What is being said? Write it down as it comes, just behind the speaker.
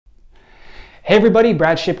Hey everybody,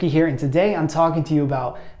 Brad Shipke here, and today I'm talking to you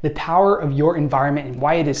about the power of your environment and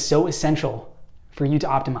why it is so essential for you to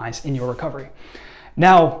optimize in your recovery.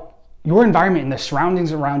 Now, your environment and the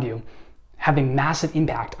surroundings around you have a massive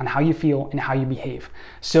impact on how you feel and how you behave.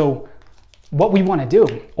 So what we want to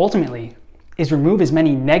do ultimately is remove as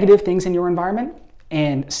many negative things in your environment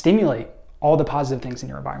and stimulate all the positive things in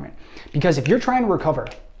your environment. Because if you're trying to recover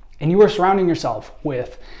and you are surrounding yourself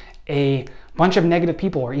with a bunch of negative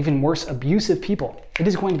people, or even worse, abusive people, it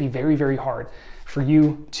is going to be very, very hard for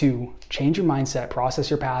you to change your mindset, process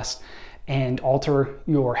your past, and alter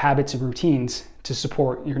your habits and routines to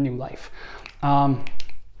support your new life.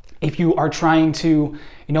 If you are trying to,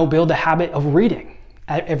 build a habit of reading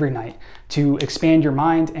every night to expand your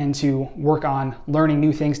mind and to work on learning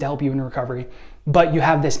new things to help you in recovery, but you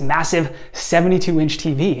have this massive 72-inch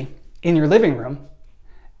TV in your living room,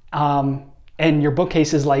 and your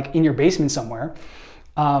bookcase is like in your basement somewhere,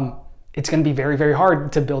 it's going to be very, very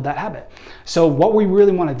hard to build that habit. So what we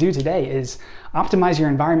really want to do today is optimize your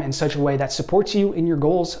environment in such a way that supports you in your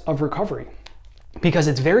goals of recovery. Because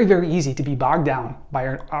it's very, very easy to be bogged down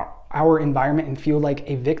by our environment and feel like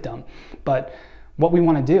a victim. But what we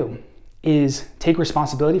want to do is take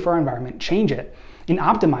responsibility for our environment, change it, and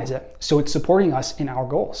optimize it so it's supporting us in our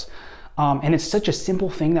goals. And it's such a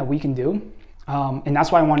simple thing that we can do. And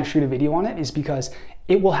that's why I want to shoot a video on it, is because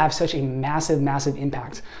it will have such a massive, massive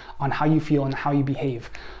impact on how you feel and how you behave,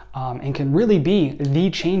 and can really be the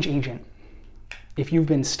change agent. If you've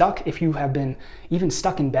been stuck, if you have been even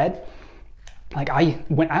stuck in bed, like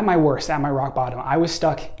when at my worst, at my rock bottom, I was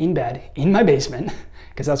stuck in bed in my basement,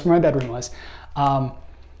 because that's where my bedroom was,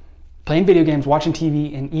 playing video games, watching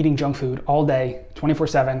TV, and eating junk food all day,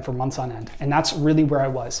 24/7 for months on end. And that's really where I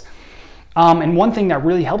was. And one thing that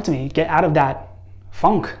really helped me get out of that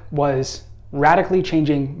funk was radically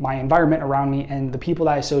changing my environment around me and the people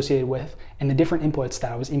that I associated with and the different inputs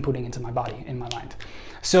that I was inputting into my body and my mind.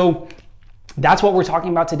 So that's what we're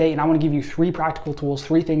talking about today. And I want to give you 3 practical tools,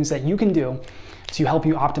 3 things that you can do to help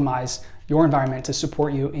you optimize your environment to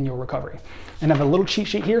support you in your recovery. And I have a little cheat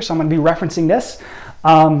sheet here, so I'm going to be referencing this.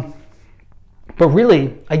 But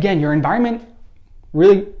really, again, your environment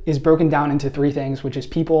really is broken down into 3 things, which is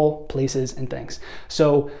people, places, and things.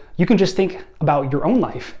 So you can just think about your own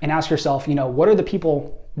life and ask yourself, what are the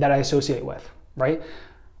people that I associate with, right?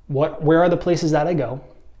 Where are the places that I go?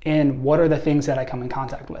 And what are the things that I come in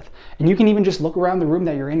contact with? And you can even just look around the room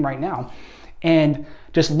that you're in right now and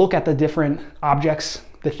just look at the different objects,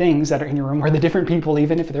 the things that are in your room, or the different people,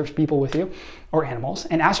 even if there's people with you, or animals,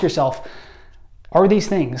 and ask yourself, are these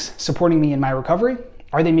things supporting me in my recovery?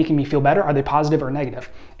 Are they making me feel better? Are they positive or negative?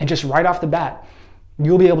 And just right off the bat,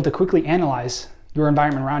 you'll be able to quickly analyze your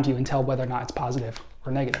environment around you and tell whether or not it's positive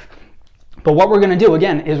or negative. But what we're going to do,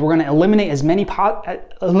 again, is we're going to eliminate as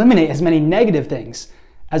many negative things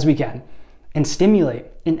as we can and stimulate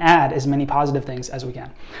and add as many positive things as we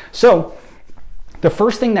can. So the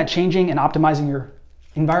first thing that changing and optimizing your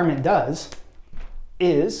environment does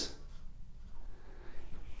is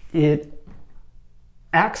it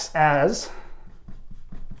acts as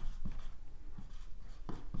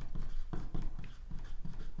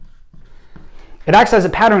a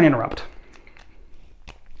pattern interrupt.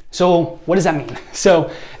 So what does that mean?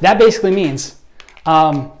 So that basically means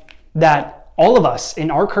that all of us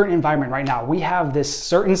in our current environment right now, we have this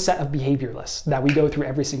certain set of behavior lists that we go through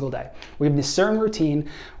every single day. We have this certain routine,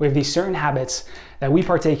 we have these certain habits that we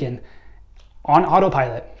partake in on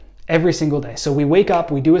autopilot every single day. So we wake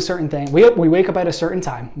up, we do a certain thing, we wake up at a certain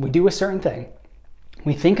time, we do a certain thing,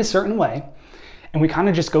 we think a certain way, and we kind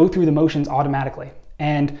of just go through the motions automatically.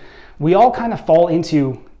 And we all kind of fall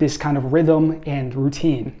into this kind of rhythm and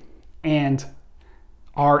routine and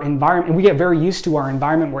our environment, and we get very used to our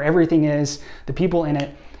environment where everything is, the people in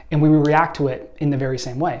it, and we react to it in the very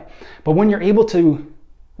same way. But when you're able to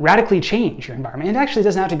radically change your environment, it actually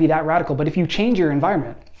doesn't have to be that radical, but if you change your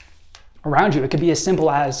environment around you, it could be as simple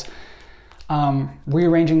as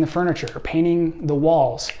rearranging the furniture, painting the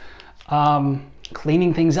walls,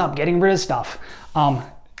 cleaning things up, getting rid of stuff.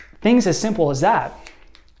 Things as simple as that.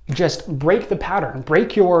 Just break the pattern,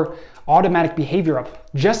 break your automatic behavior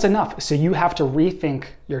up just enough so you have to rethink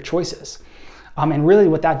your choices. And really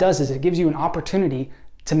what that does is it gives you an opportunity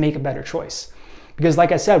to make a better choice. Because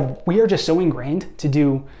like I said, we are just so ingrained to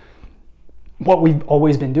do what we've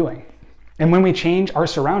always been doing. And when we change our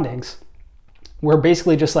surroundings, we're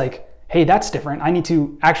basically just like, hey, that's different. I need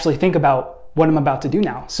to actually think about what I'm about to do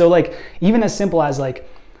now. So like even as simple as like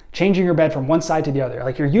changing your bed from one side to the other.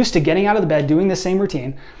 Like you're used to getting out of the bed, doing the same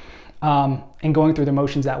routine, and going through the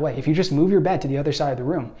motions that way. If you just move your bed to the other side of the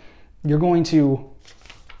room, you're going to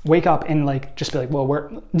wake up and like just be like,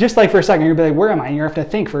 well, just like for a second, you're gonna be like, where am I? And you have to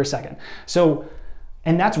think for a second. So,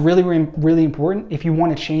 and that's really, really, really important if you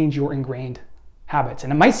want to change your ingrained habits.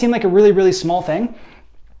 And it might seem like a really, really small thing,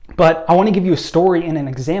 but I want to give you a story and an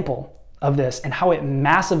example of this and how it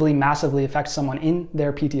massively, massively affects someone in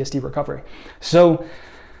their PTSD recovery. So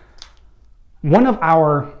one of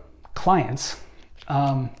our clients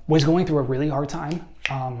was going through a really hard time.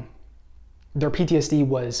 Their PTSD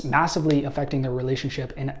was massively affecting their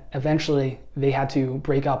relationship, and eventually they had to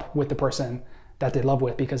break up with the person that they love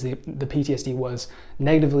with because the PTSD was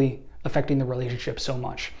negatively affecting the relationship so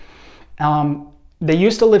much. They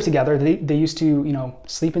used to live together. They used to,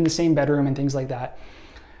 sleep in the same bedroom and things like that.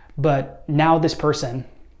 But now this person,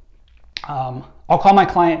 I'll call my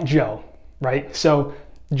client Joe, right? So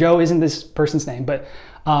Joe isn't this person's name, but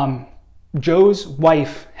Joe's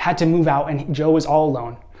wife had to move out and Joe was all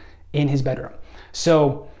alone in his bedroom.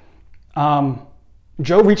 So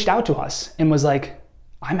Joe reached out to us and was like,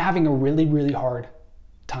 I'm having a really, really hard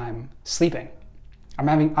time sleeping. I'm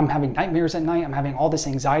having nightmares at night. I'm having all this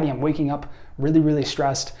anxiety. I'm waking up really, really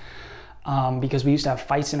stressed because we used to have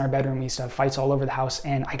fights in our bedroom. We used to have fights all over the house,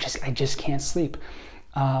 and I just can't sleep.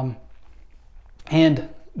 And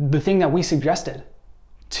the thing that we suggested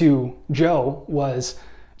to Joe was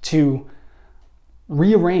to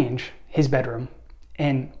rearrange his bedroom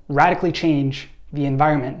and radically change the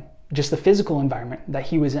environment, just the physical environment that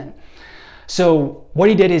he was in. So what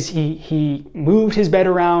he did is he moved his bed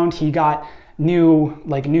around. He got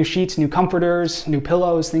new sheets, new comforters, new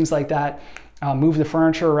pillows, things like that. Moved the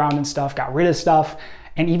furniture around and stuff, got rid of stuff,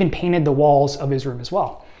 and even painted the walls of his room as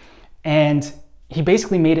well. And he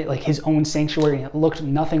basically made it like his own sanctuary, and it looked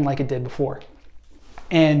nothing like it did before.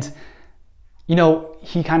 And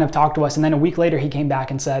he kind of talked to us, and then a week later he came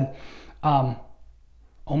back and said, oh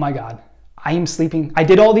my God, I am sleeping. I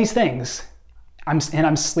did all these things. I'm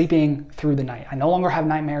sleeping through the night. I no longer have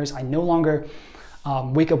nightmares. I no longer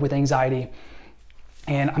wake up with anxiety,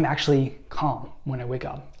 and I'm actually calm when I wake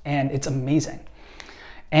up, and it's amazing.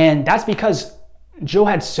 And that's because Joe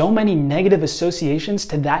had so many negative associations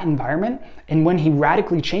to that environment, and when he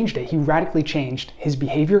radically changed it, he radically changed his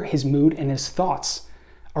behavior, his mood, and his thoughts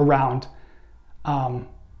around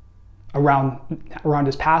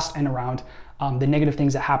his past and around the negative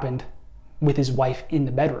things that happened with his wife in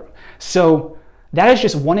the bedroom. So that is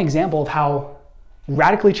just one example of how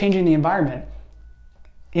radically changing the environment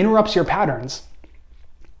interrupts your patterns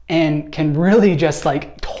and can really just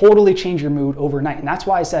like totally change your mood overnight. And that's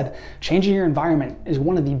why I said changing your environment is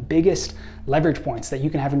one of the biggest leverage points that you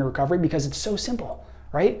can have in your recovery, because it's so simple,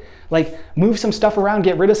 right? Like move some stuff around,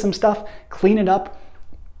 get rid of some stuff, clean it up,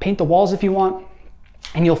 paint the walls if you want,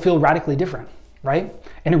 and you'll feel radically different, right?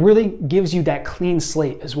 And it really gives you that clean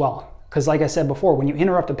slate as well. Because like I said before, when you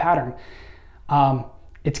interrupt a pattern,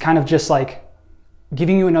 it's kind of just like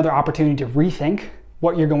giving you another opportunity to rethink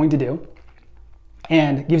what you're going to do,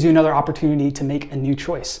 and gives you another opportunity to make a new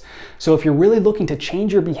choice. So if you're really looking to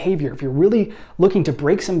change your behavior, if you're really looking to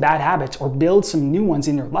break some bad habits or build some new ones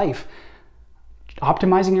in your life,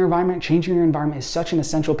 optimizing your environment, changing your environment is such an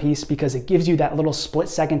essential piece, because it gives you that little split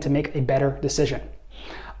second to make a better decision.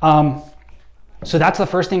 So that's the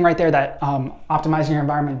first thing right there that optimizing your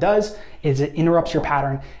environment does, is it interrupts your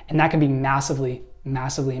pattern, and that can be massively,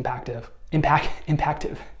 massively impactive.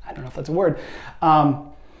 I don't know if that's a word.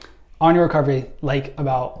 On your recovery, like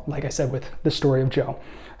I said with the story of Joe.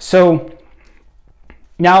 So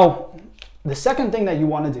now the second thing that you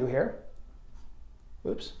want to do here,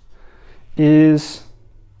 is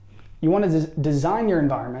you want to design your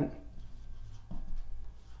environment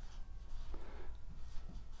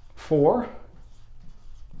for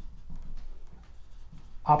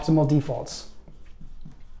optimal defaults.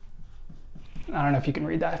 I don't know if you can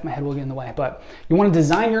read that, if my head will get in the way, but you want to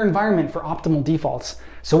design your environment for optimal defaults.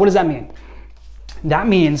 So what does that mean? That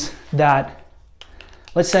means that,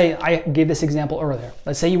 let's say I gave this example earlier.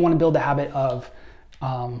 Let's say you want to build a habit of,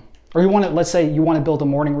 let's say you want to build a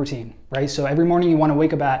morning routine, right? So every morning you want to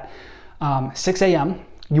wake up at 6 a.m.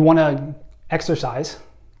 You want to exercise.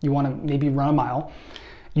 You want to maybe run a mile.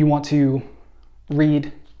 You want to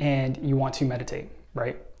read, and you want to meditate,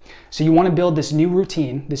 right? So you want to build this new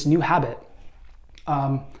routine, this new habit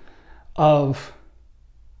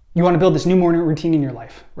you want to build this new morning routine in your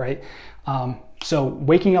life, right? So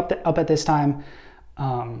waking up at this time,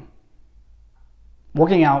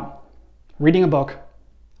 working out, reading a book,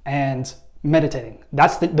 and meditating.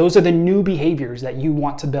 Those are the new behaviors that you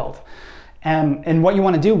want to build. And what you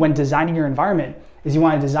want to do when designing your environment is you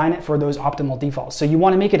want to design it for those optimal defaults. So you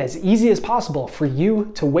want to make it as easy as possible for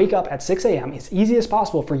you to wake up at 6 a.m. It's easy as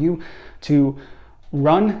possible for you to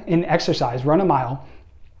run and exercise, run a mile,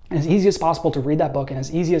 as easy as possible to read that book and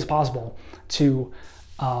as easy as possible to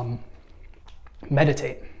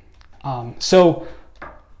meditate. So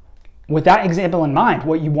with that example in mind,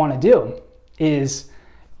 what you want to do is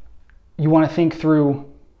you want to think through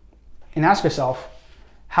and ask yourself,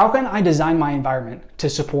 how can I design my environment to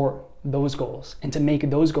support those goals and to make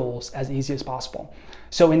those goals as easy as possible?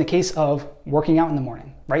 So in the case of working out in the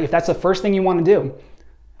morning, right? If that's the first thing you want to do,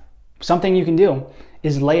 something you can do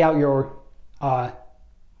is lay out your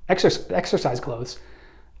exercise clothes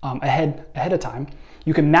ahead of time.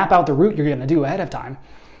 You can map out the route you're going to do ahead of time.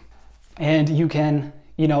 And you can,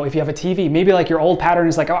 if you have a TV, maybe like your old pattern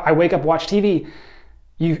is like, oh, I wake up, watch TV.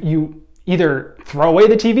 You either throw away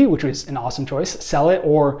the TV, which was an awesome choice, sell it,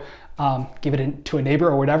 or give it to a neighbor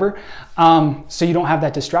or whatever, so you don't have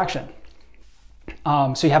that distraction.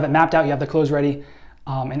 So you have it mapped out, you have the clothes ready,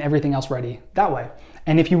 and everything else ready that way.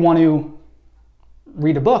 And if you want to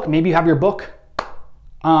read a book, maybe you have your book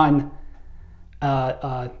on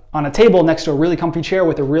a table next to a really comfy chair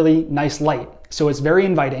with a really nice light. So it's very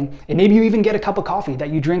inviting. And maybe you even get a cup of coffee that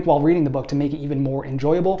you drink while reading the book to make it even more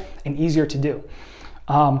enjoyable and easier to do.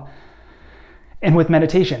 And with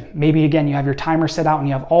meditation, maybe again, you have your timer set out and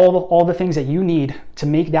you have all the things that you need to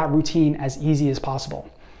make that routine as easy as possible.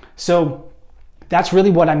 So that's really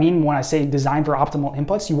what I mean when I say design for optimal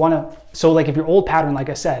inputs. So like if your old pattern, like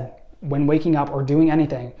I said, when waking up or doing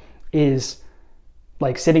anything is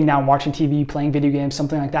like sitting down, watching TV, playing video games,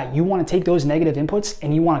 something like that, you want to take those negative inputs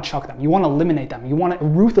and you want to chuck them. You want to eliminate them. You want to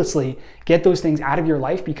ruthlessly get those things out of your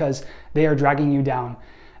life because they are dragging you down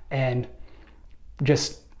and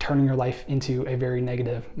just turning your life into a very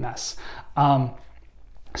negative mess. So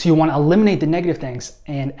you want to eliminate the negative things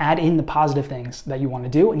and add in the positive things that you want to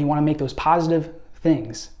do, and you want to make those positive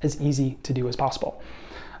things as easy to do as possible.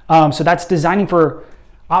 So that's designing for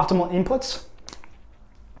optimal inputs.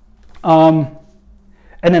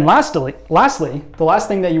 And then lastly, the last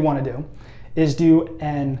thing that you want to do is you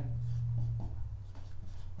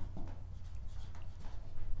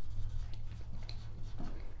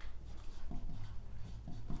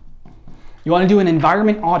want to do an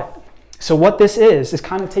environment audit. So what this is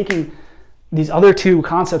kind of taking these other two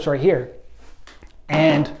concepts right here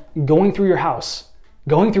and going through your house,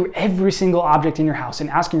 going through every single object in your house and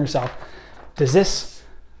asking yourself, does this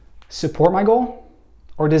support my goal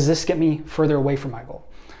or does this get me further away from my goal?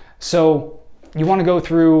 So you want to go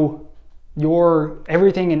through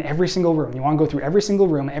everything in every single room. You want to go through every single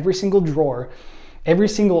room, every single drawer, every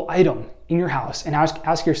single item in your house and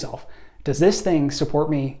ask yourself, does this thing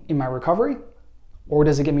support me in my recovery or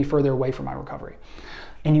does it get me further away from my recovery?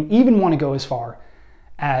 And you even want to go as far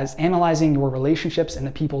as analyzing your relationships and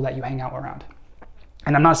the people that you hang out around.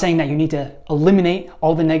 And I'm not saying that you need to eliminate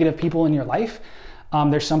all the negative people in your life.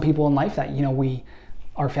 There's some people in life that, we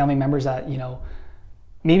are family members that,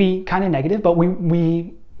 maybe kind of negative, but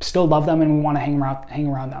we still love them and we want to hang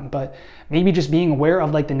around them. But maybe just being aware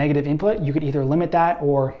of like the negative input, you could either limit that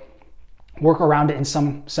or work around it in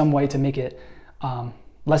some way to make it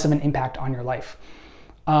less of an impact on your life.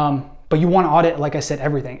 But you want to audit, like I said,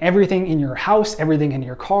 everything in your house, everything in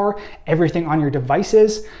your car, everything on your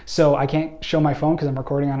devices. So I can't show my phone because I'm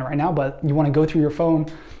recording on it right now, but you want to go through your phone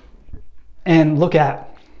and look at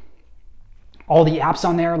all the apps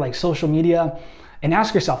on there, like social media, and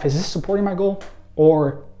ask yourself, is this supporting my goal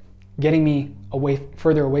or getting me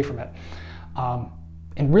further away from it?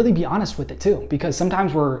 And really be honest with it too, because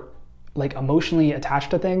sometimes we're like emotionally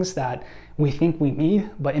attached to things that we think we need,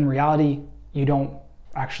 but in reality, you don't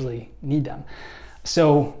actually need them.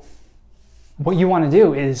 So what you want to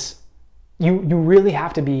do is you really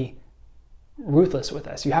have to be ruthless with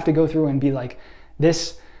this. You have to go through and be like,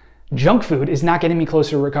 this junk food is not getting me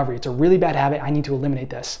closer to recovery. It's a really bad habit. I need to eliminate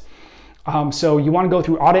this. So you want to go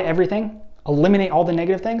through, audit everything, eliminate all the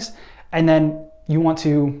negative things, and then you want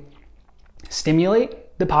to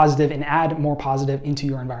stimulate the positive and add more positive into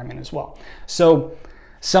your environment as well. So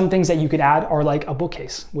some things that you could add are like a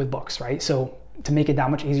bookcase with books, right? So to make it that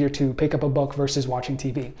much easier to pick up a book versus watching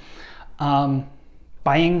TV.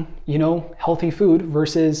 Buying, healthy food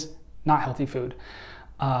versus not healthy food.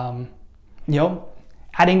 Adding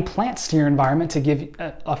plants to your environment to give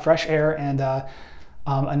a fresh air and a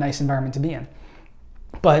nice environment to be in.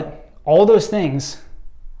 But all those things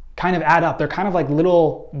kind of add up. They're kind of like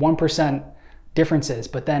little 1% differences,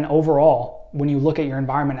 but then overall, when you look at your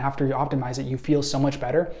environment after you optimize it, you feel so much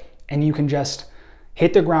better and you can just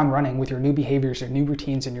hit the ground running with your new behaviors, your new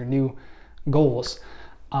routines, and your new goals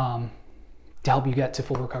to help you get to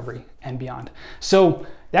full recovery and beyond. So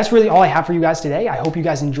that's really all I have for you guys today. I hope you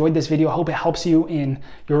guys enjoyed this video. I hope it helps you in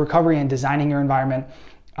your recovery and designing your environment.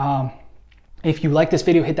 If you like this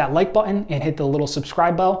video, hit that like button and hit the little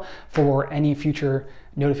subscribe bell for any future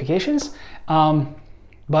notifications.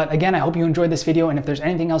 But again, I hope you enjoyed this video, and if there's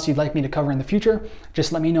anything else you'd like me to cover in the future,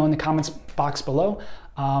 just let me know in the comments box below,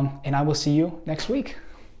 and I will see you next week.